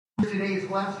today's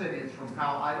lesson. It's from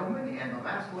Kyle Idleman, and the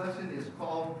last lesson is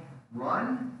called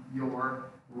Run Your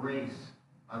Race.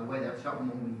 By the way, that's something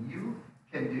only you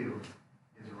can do,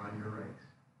 is run your race.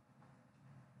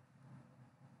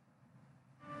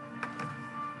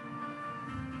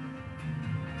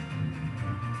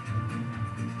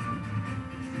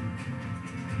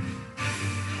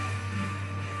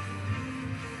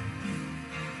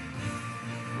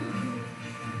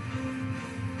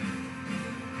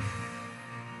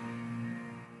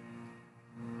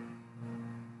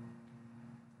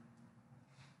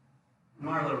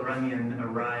 Marla Runyon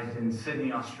arrived in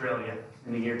Sydney, Australia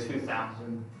in the year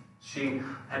 2000. She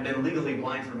had been legally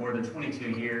blind for more than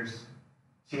 22 years.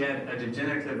 She had a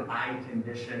degenerative eye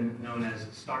condition known as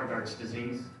Stargardt's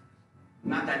disease.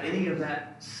 Not that any of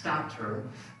that stopped her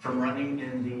from running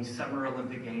in the Summer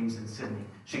Olympic Games in Sydney.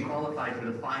 She qualified for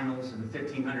the finals of the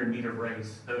 1,500-meter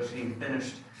race, though she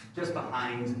finished just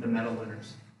behind the medal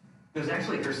winners. It was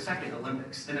actually her second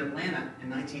Olympics. In Atlanta in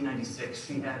 1996,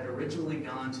 she had originally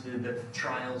gone to the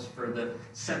trials for the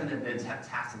 7 events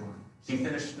heptathlon. She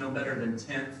finished no better than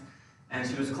 10th, and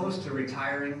she was close to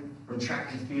retiring from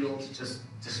track and field, just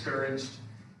discouraged,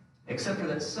 except for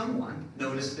that someone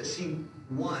noticed that she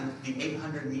won the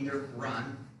 800-meter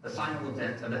run, the final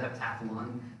event of the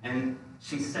heptathlon, and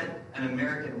she set an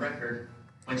American record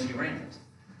when she ran it.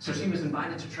 So she was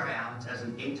invited to try out as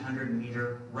an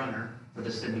 800-meter runner for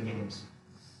the Sydney Games.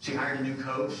 She hired a new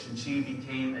coach, and she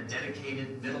became a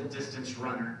dedicated middle-distance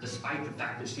runner, despite the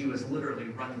fact that she was literally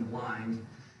running blind.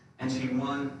 And she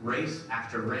won race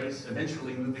after race,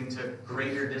 eventually moving to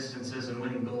greater distances and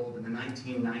winning gold in the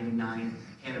 1999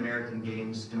 Pan American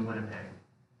Games in Winnipeg.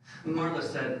 Marla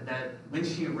said that when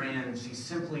she ran, she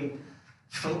simply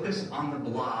focused on the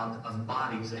blob of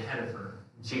bodies ahead of her.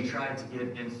 She tried to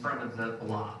get in front of the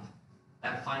blob.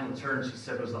 That final turn, she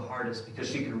said, was the hardest because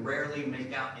she could rarely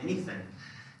make out anything.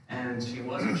 And she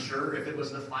wasn't sure if it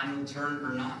was the final turn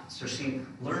or not. So she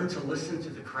learned to listen to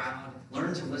the crowd,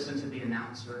 learned to listen to the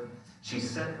announcer. She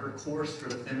set her course for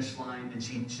the finish line, and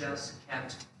she just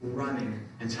kept running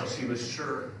until she was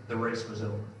sure the race was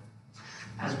over.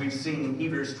 As we've seen,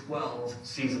 Hebrews 12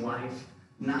 sees life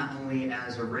not only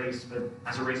as a race, but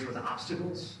as a race with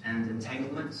obstacles and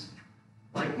entanglements.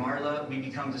 Like Marla, we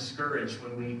become discouraged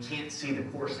when we can't see the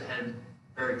course ahead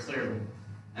very clearly.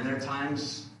 And there are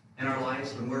times in our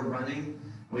lives when we're running,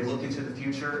 we look into the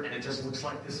future, and it just looks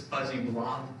like this fuzzy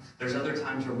blob. There's other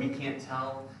times where we can't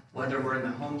tell whether we're in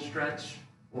the home stretch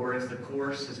or if the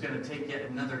course is going to take yet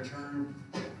another turn.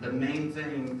 The main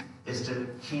thing is to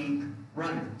keep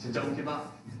running, to don't give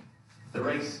up. The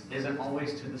race isn't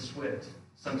always to the swift.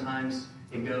 Sometimes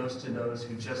it goes to those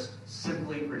who just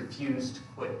simply refuse to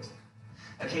quit.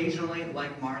 Occasionally,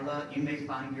 like Marla, you may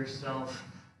find yourself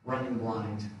running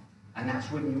blind. And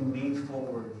that's when you lean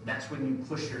forward. That's when you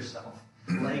push yourself.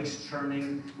 Legs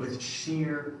churning with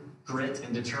sheer grit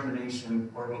and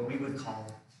determination, or what we would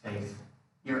call faith.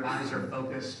 Your eyes are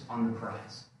focused on the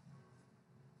prize.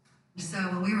 So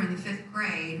when we were in the 5th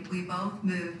grade, we both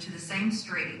moved to the same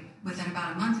street within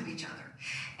about a month of each other.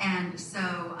 And so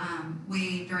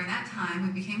during that time,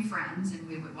 we became friends, and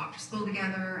we would walk to school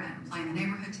together and play in the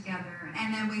neighborhood together.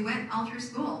 And then we went all through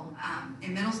school,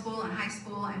 in middle school and high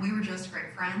school, and we were just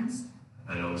great friends.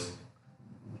 I noticed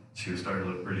she was starting to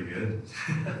look pretty good.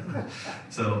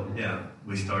 So, yeah,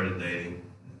 we started dating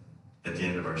at the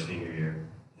end of our senior year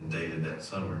and dated that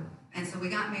summer. And so we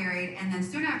got married, and then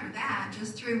soon after that,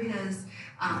 just through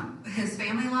his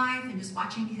family life and just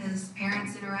watching his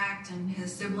parents interact and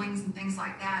his siblings and things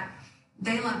like that,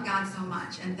 they loved God so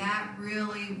much, and that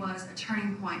really was a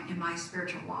turning point in my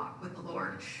spiritual walk with the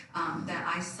Lord, that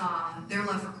I saw their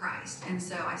love for Christ. And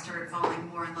so I started falling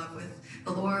more in love with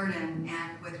the Lord and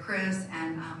with Chris,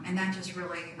 and that just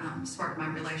really sparked my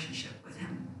relationship with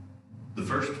him. The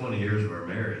first 20 years of our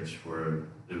marriage,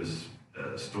 it was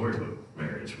a storybook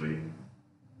marriage.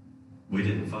 We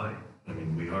didn't fight. I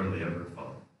mean, we hardly ever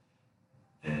fought.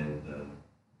 And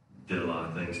did a lot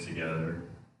of things together,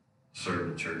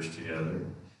 served at church together,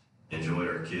 enjoyed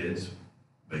our kids,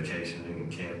 vacationing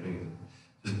and camping.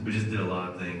 We just did a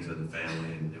lot of things as a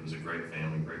family, and it was a great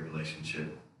family, great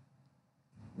relationship.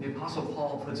 The Apostle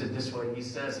Paul puts it this way. He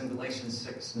says in Galatians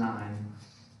 6:9,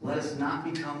 "Let us not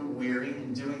become weary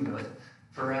in doing good,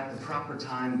 for at the proper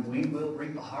time we will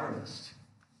reap a harvest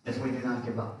if we do not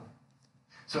give up."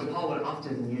 So Paul would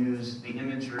often use the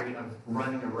imagery of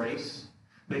running a race,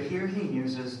 but here he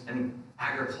uses an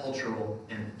agricultural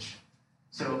image.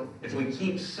 So if we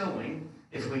keep sowing,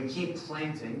 if we keep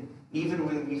planting, even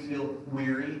when we feel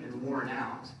weary and worn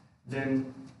out,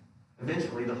 then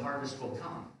eventually the harvest will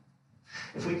come.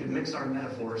 If we could mix our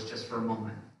metaphors just for a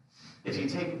moment. If you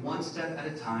take one step at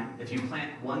a time, if you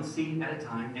plant one seed at a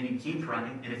time, and you keep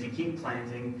running, and if you keep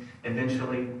planting,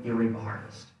 eventually you'll reap a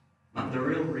harvest. The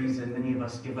real reason many of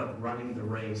us give up running the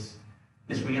race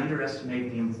is we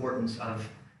underestimate the importance of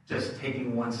just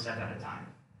taking one step at a time,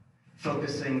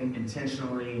 focusing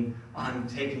intentionally on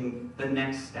taking the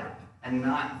next step and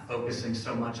not focusing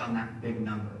so much on that big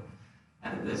number.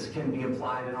 And this can be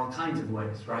applied in all kinds of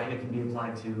ways, right? It can be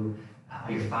applied to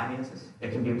your finances.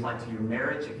 It can be applied to your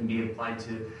marriage. It can be applied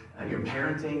to your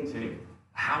parenting, to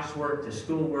housework, to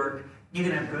schoolwork. You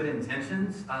can have good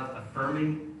intentions of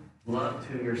affirming love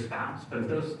to your spouse, but if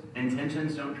those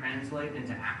intentions don't translate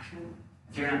into action,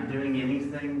 if you're not doing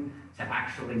anything to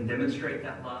actually demonstrate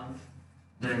that love,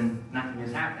 then nothing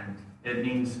has happened. It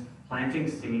means planting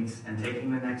seeds and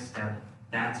taking the next step.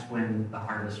 That's when the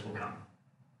harvest will come.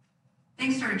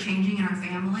 Things started changing in our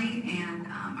family, and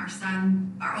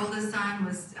our oldest son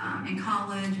was in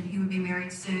college, and he would be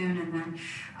married soon, and then,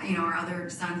 our other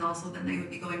sons also, then they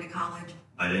would be going to college.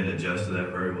 I didn't adjust to that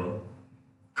very well.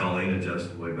 Colleen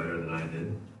adjusted way better than I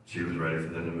did. She was ready for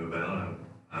them to move out.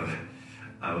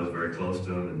 I was very close to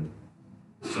them,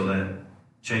 and so that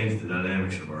changed the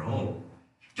dynamics of our home.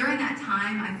 During that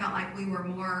time, I felt like we were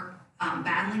more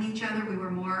battling each other. We were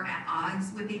more at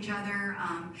odds with each other.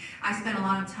 I spent a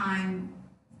lot of time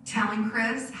telling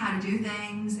Chris how to do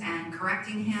things and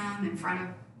correcting him in front of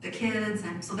the kids.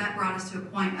 And so that brought us to a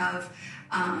point of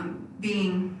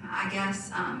being, I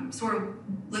guess, sort of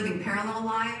living parallel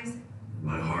lives.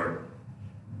 My heart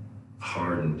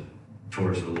hardened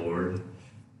towards the Lord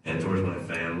and towards my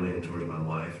family and towards my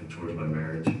wife and towards my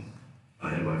marriage. I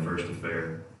had my first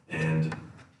affair and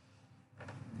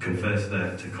confessed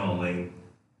that to Colleen.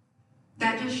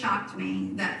 That just shocked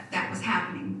me that was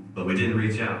happening. But we didn't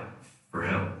reach out for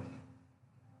help.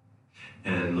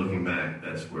 And looking back,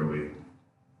 that's where we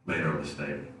made our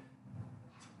mistake.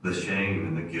 The shame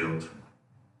and the guilt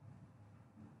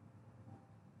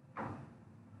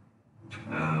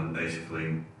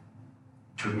basically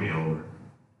took me over.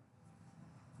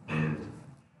 And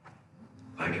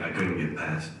I couldn't get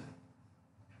past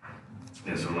it.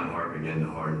 And so my heart began to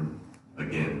harden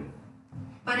again.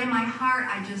 But in my heart,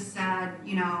 I just said,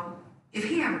 if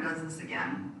he ever does this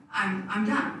again, I'm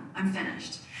done. I'm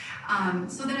finished.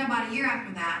 So then about a year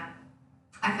after that,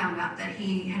 I found out that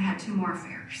he had had 2 more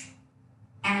affairs.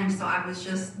 And so I was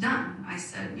just done. I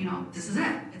said, this is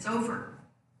it. It's over.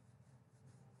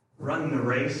 Running the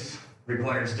race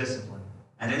requires discipline.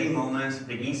 At any moment,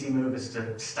 the easy move is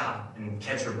to stop and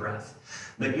catch your breath.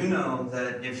 But you know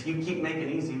that if you keep making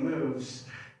easy moves,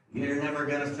 you're never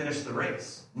going to finish the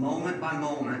race. Moment by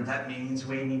moment, that means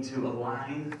we need to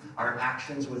align our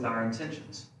actions with our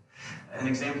intentions. An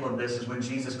example of this is when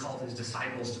Jesus called his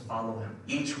disciples to follow him.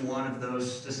 Each one of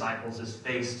those disciples is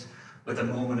faced with a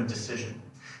moment of decision.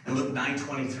 In Luke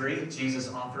 9:23,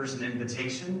 Jesus offers an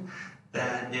invitation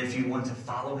that if you want to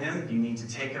follow him, you need to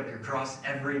take up your cross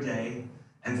every day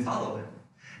and follow him.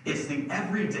 It's the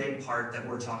everyday part that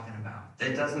we're talking about.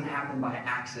 It doesn't happen by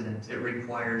accident. It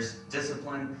requires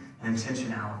discipline and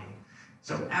intentionality.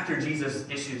 So after Jesus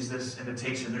issues this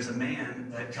invitation, there's a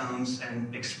man that comes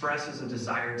and expresses a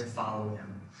desire to follow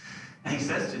him. And he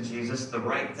says to Jesus the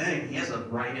right thing. He has a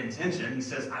right intention. He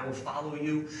says, I will follow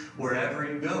you wherever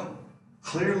you go.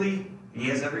 Clearly, he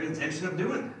has every intention of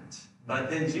doing that. But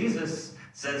then Jesus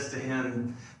says to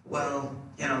him, well,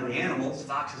 the animals,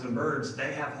 foxes and birds,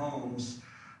 they have homes,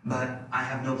 but I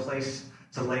have no place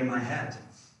to lay my head.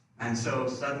 And so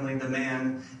suddenly the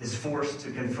man is forced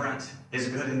to confront his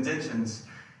good intentions,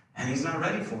 and he's not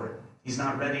ready for it. He's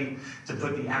not ready to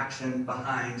put the action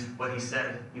behind what he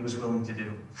said he was willing to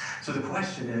do. So the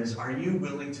question is, are you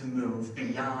willing to move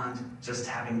beyond just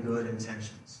having good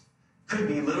intentions? Could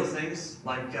be little things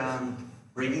like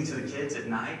reading to the kids at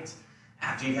night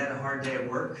after you had a hard day at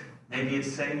work. Maybe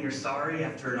it's saying you're sorry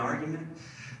after an argument.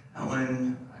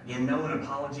 When an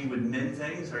apology would mend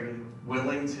things, are you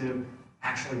willing to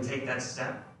actually take that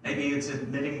step? Maybe it's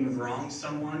admitting you've wronged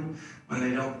someone when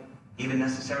they don't even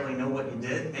necessarily know what you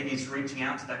did. Maybe it's reaching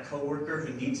out to that coworker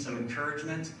who needs some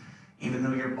encouragement, even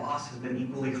though your boss has been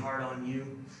equally hard on you.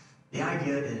 The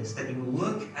idea is that you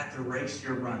look at the race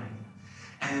you're running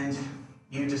and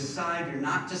you decide you're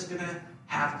not just going to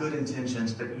have good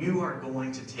intentions, but you are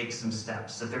going to take some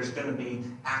steps, that there's going to be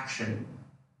action.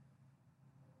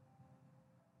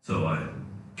 So I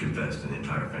confessed to the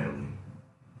entire family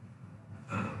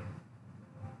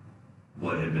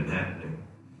what had been happening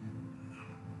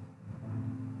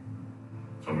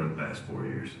over the past 4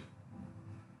 years.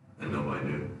 And nobody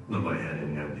knew. Nobody had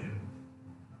any idea.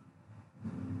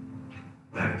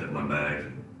 Packed up my bags,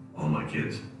 and all my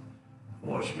kids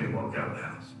watched me walk out of the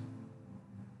house.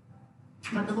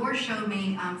 Lord showed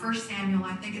me 1 Samuel,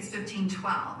 I think it's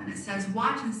 15:12, and it says,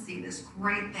 "Watch and see this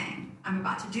great thing I'm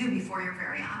about to do before your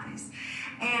very eyes."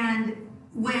 And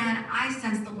when I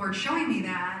sensed the Lord showing me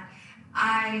that,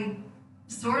 I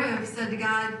sort of said to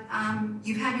God,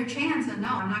 "You've had your chance, and no,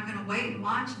 I'm not going to wait and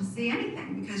watch and see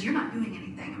anything because you're not doing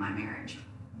anything in my marriage."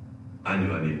 I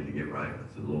knew I needed to get right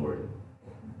with the Lord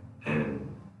and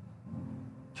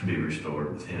to be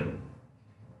restored with Him.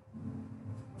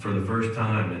 For the first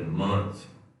time in months,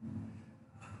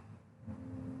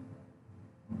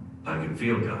 I could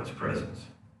feel God's presence.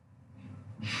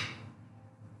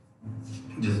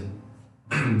 Just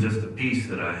the peace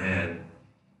that I had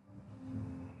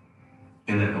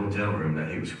in that hotel room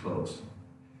that He was close.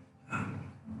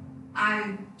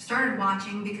 I started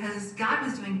watching because God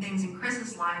was doing things in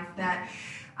Chris's life that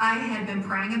I had been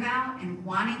praying about and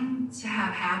wanting to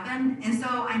have happen. And so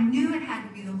I knew it had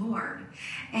to be the Lord.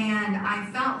 And I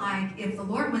felt like if the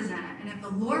Lord was in it, and if the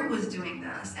Lord was doing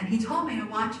this, and He told me to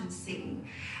watch and see,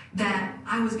 that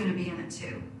I was going to be in it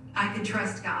too. I could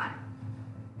trust God.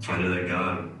 I knew that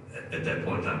God, at that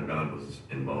point in time, God was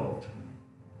involved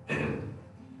and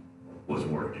was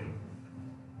working.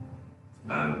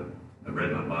 I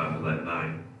read my Bible that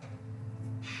night,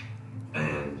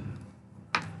 and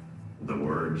the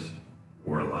words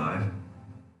were alive.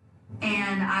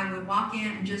 And I would walk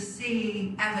in and just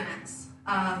see evidence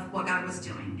of what God was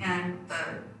doing, and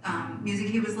the music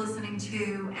He was listening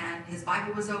to, and His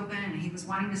Bible was open, and He was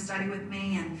wanting to study with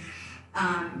me, and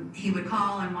He would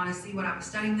call and want to see what I was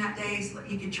studying that day so that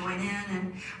He could join in.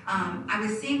 And I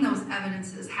was seeing those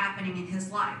evidences happening in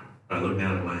His life. I looked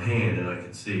down at my hand and I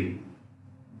could see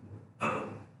that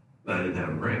I didn't have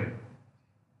a ring.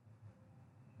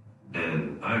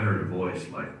 And I heard a voice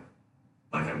like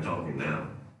I'm talking now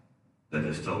that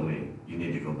just told me, "You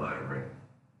need to go buy a ring."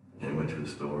 And I went to the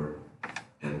store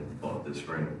and bought this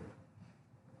ring.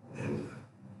 And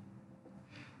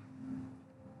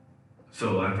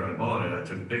so after I bought it, I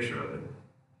took a picture of it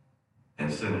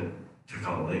and sent it to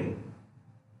Colleen.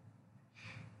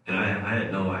 And I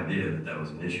had no idea that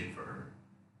was an issue for her.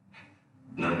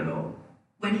 None at all.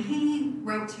 When he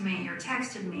wrote to me or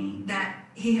texted me that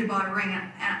he had bought a ring,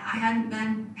 and I hadn't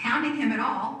been hounding him at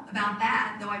all about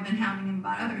that, though I've been hounding him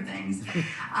about other things,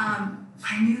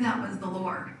 I knew that was the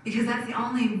Lord, because that's the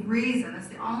only reason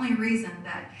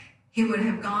that he would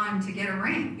have gone to get a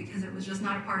ring, because it was just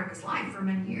not a part of his life for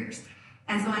many years.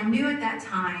 And so I knew at that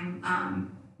time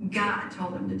God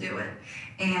told him to do it.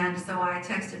 And so I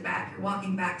texted back, "You're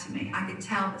walking back to me." I could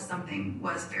tell that something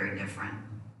was very different.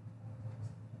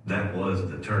 That was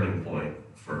the turning point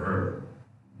for her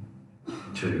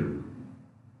to,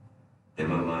 in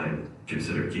my mind,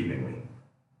 consider keeping me.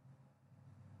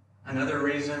 Another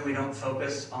reason we don't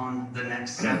focus on the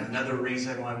next step, another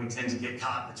reason why we tend to get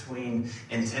caught between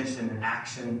intention and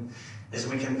action, is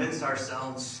we convince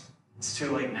ourselves it's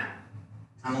too late now.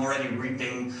 I'm already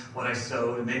reaping what I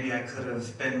sowed, and maybe I could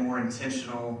have been more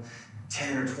intentional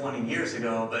 10 or 20 years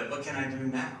ago, but what can I do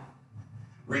now?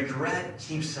 Regret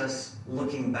keeps us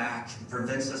looking back and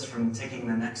prevents us from taking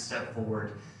the next step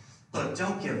forward. Look,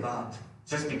 don't give up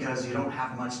just because you don't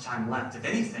have much time left. If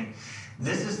anything,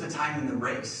 this is the time in the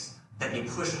race that you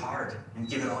push hard and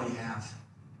give it all you have.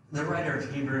 The writer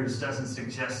of Hebrews doesn't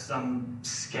suggest some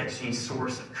sketchy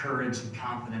source of courage and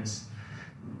confidence.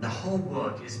 The whole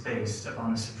book is based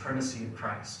upon the supremacy of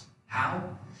Christ. How?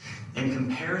 In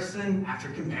comparison after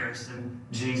comparison,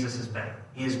 Jesus is better.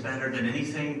 He is better than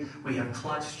anything we have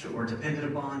clutched or depended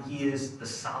upon. He is the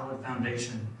solid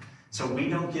foundation. So we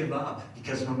don't give up,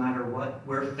 because no matter what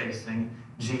we're facing,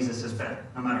 Jesus is better.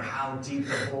 No matter how deep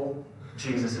the hole,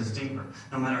 Jesus is deeper.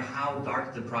 No matter how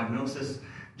dark the prognosis,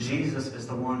 Jesus is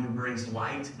the one who brings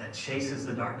light that chases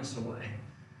the darkness away.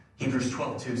 Hebrews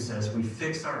 12:2 says, we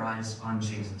fix our eyes on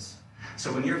Jesus.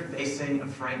 So when you're facing a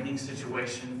frightening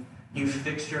situation, you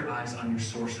fix your eyes on your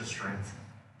source of strength.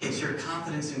 It's your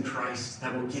confidence in Christ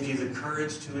that will give you the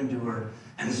courage to endure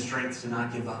and the strength to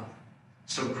not give up.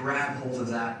 So grab hold of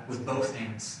that with both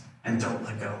hands and don't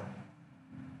let go.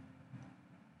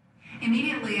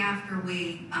 Immediately after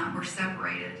we were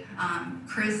separated,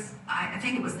 Chris, I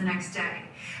think it was the next day,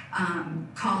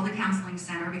 called the counseling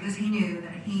center because he knew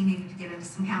that he needed to get into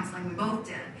some counseling. We both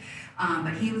did.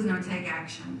 But he was going to take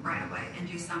action right away and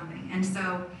do something. And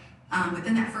so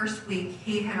within that first week,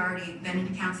 he had already been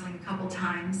into counseling a couple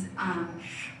times.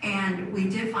 And we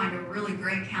did find a really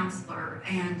great counselor.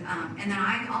 And then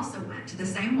I also went to the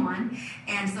same one.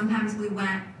 And sometimes we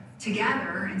went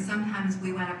together and sometimes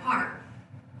we went apart.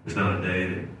 There's not a day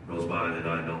that goes by that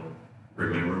I don't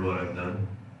remember what I've done,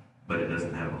 but it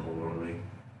doesn't have a hold on me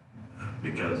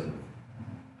because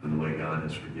and the way God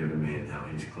has forgiven me and how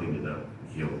he's cleaned it up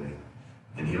and healed me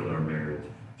and healed our marriage.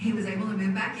 He was able to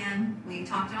move back in. We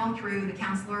talked it all through. The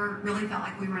counselor really felt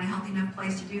like we were in a healthy enough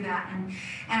place to do that. And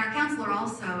our counselor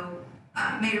also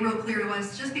made it real clear to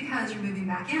us, just because you're moving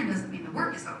back in doesn't mean the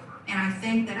work is over. And I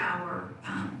think that our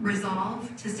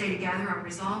resolve to stay together, our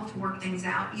resolve to work things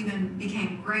out even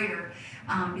became greater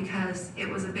because it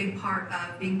was a big part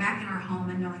of being back in our home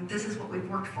and knowing this is what we've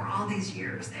worked for all these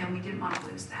years, and we didn't want to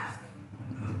lose that.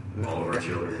 All of our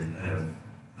children have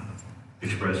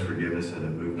expressed forgiveness and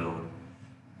have moved on.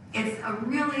 It's a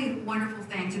really wonderful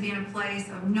thing to be in a place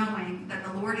of knowing that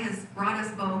the Lord has brought us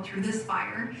both through this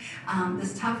fire,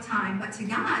 this tough time. But to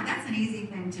God, that's an easy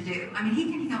thing to do. I mean,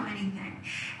 he can heal anything.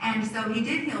 And so he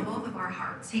did heal both of our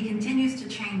hearts. He continues to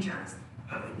change us.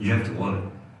 You have to want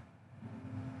it.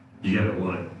 You got to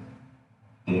want it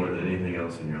more than anything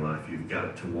else in your life. You've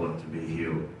got to want to be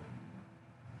healed.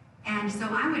 And so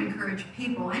I would encourage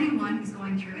people, anyone who's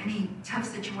going through any tough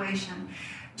situation,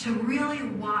 to really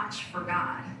watch for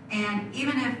God. And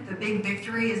even if the big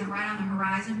victory isn't right on the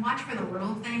horizon, watch for the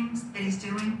little things that he's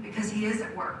doing, because he is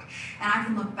at work. And I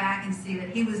can look back and see that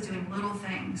he was doing little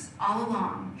things all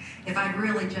along, if I'd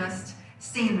really just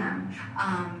seen them,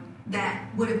 that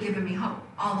would have given me hope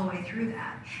all the way through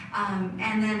that.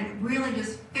 And then really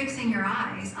just fixing your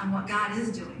eyes on what God is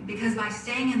doing, because by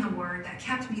staying in the Word, that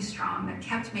kept me strong, that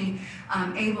kept me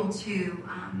able to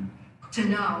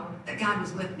know that God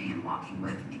was with me and walking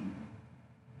with me.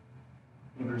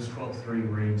 Hebrews 12:3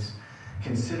 reads,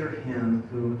 "Consider him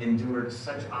who endured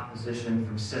such opposition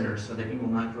from sinners, so that you will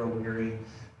not grow weary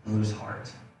and lose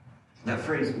heart." That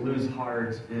phrase, lose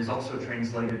heart, is also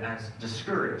translated as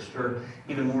discouraged, or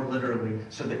even more literally,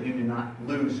 so that you do not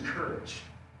lose courage.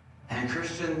 And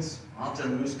Christians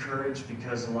often lose courage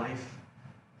because life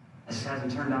just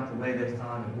hasn't turned out the way they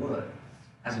thought it would,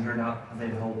 hasn't turned out how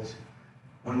they'd hoped.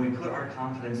 When we put our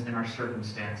confidence in our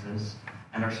circumstances,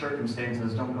 and our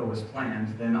circumstances don't go as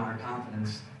planned, then our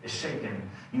confidence is shaken.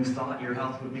 You thought your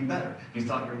health would be better. You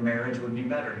thought your marriage would be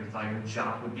better. You thought your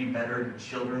job would be better. Your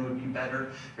children would be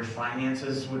better. Your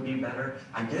finances would be better.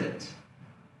 I get it.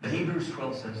 But Hebrews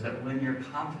 12 says that when your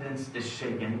confidence is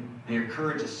shaken and your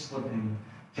courage is slipping,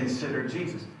 consider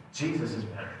Jesus. Jesus is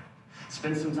better.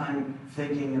 Spend some time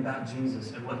thinking about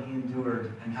Jesus and what he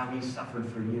endured and how he suffered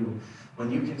for you.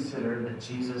 When you consider that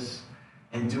Jesus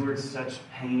endured such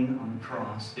pain on the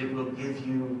cross, it will give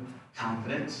you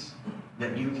confidence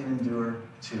that you can endure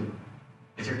too.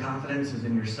 If your confidence is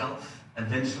in yourself,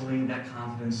 eventually that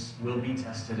confidence will be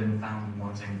tested and found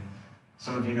wanting.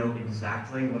 Some of you know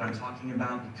exactly what I'm talking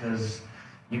about because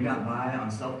you got by on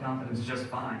self-confidence just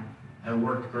fine. It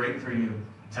worked great for you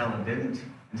until it didn't,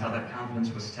 until that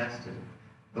confidence was tested.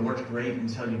 It worked great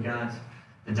until you got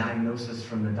the diagnosis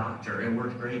from the doctor. It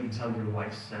worked great until your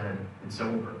wife said, "It's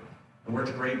over." It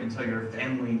worked great until your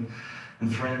family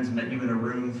and friends met you in a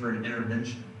room for an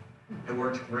intervention. It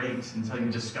worked great until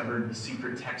you discovered the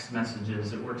secret text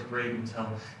messages. It worked great until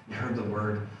you heard the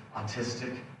word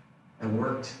autistic. It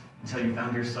worked until you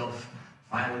found yourself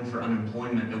filing for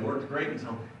unemployment. It worked great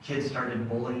until kids started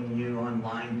bullying you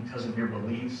online because of your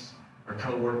beliefs, or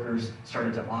coworkers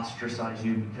started to ostracize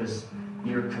you because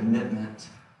your commitment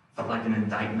felt like an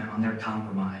indictment on their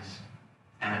compromise.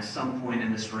 And at some point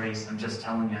in this race, I'm just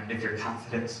telling you, if your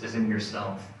confidence is in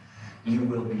yourself, you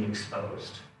will be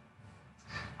exposed.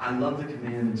 I love the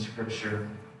command in Scripture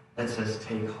that says,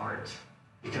 take heart.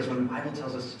 Because when the Bible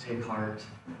tells us to take heart,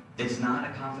 it's not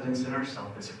a confidence in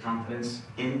ourselves. It's a confidence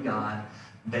in God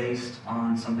based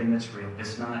on something that's real.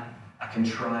 It's not a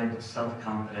contrived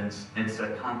self-confidence. It's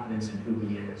a confidence in who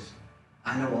he is.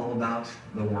 I know all about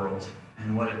the world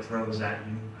and what it throws at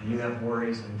you. You have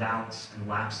worries and doubts and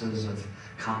lapses of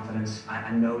confidence.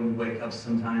 I know you wake up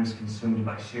sometimes consumed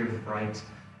by sheer fright,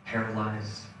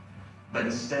 paralyzed. But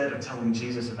instead of telling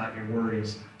Jesus about your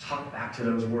worries, talk back to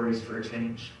those worries for a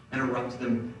change. Interrupt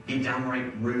them. Be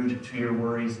downright rude to your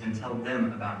worries and tell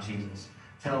them about Jesus.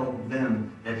 Tell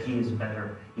them that he is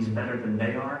better. He's better than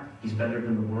they are. He's better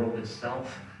than the world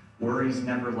itself. Worries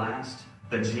never last,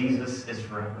 but Jesus is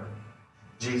forever.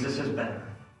 Jesus is better.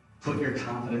 Put your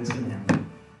confidence in him.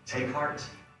 Take heart.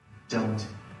 Don't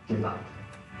give up.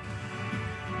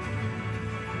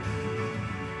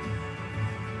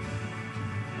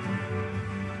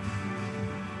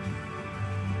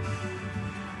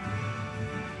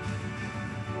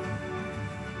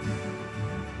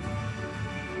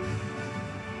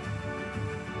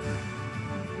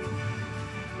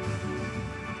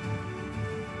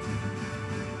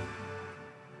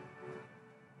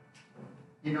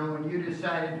 You know, when you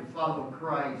decided to follow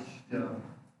Christ,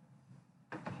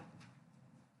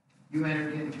 you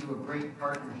entered into a great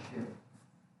partnership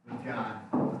with God.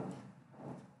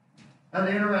 Now,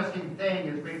 the interesting thing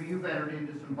is maybe you've entered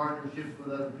into some partnerships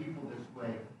with other people this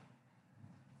way.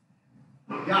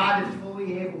 God is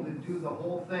fully able to do the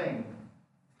whole thing,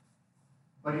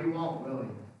 but he won't, will he?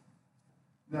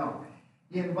 No.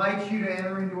 He invites you to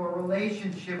enter into a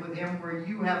relationship with him where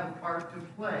you have a part to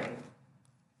play.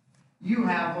 You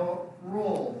have a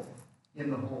role in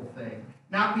the whole thing.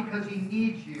 Not because he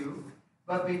needs you,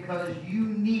 but because you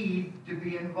need to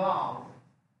be involved.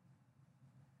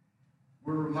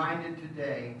 We're reminded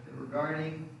today that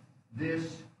regarding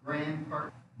this grand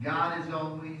part, God is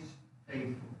always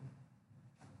faithful.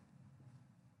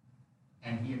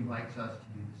 And he invites us to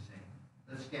do the same.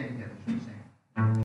 Let's stand together as we sing.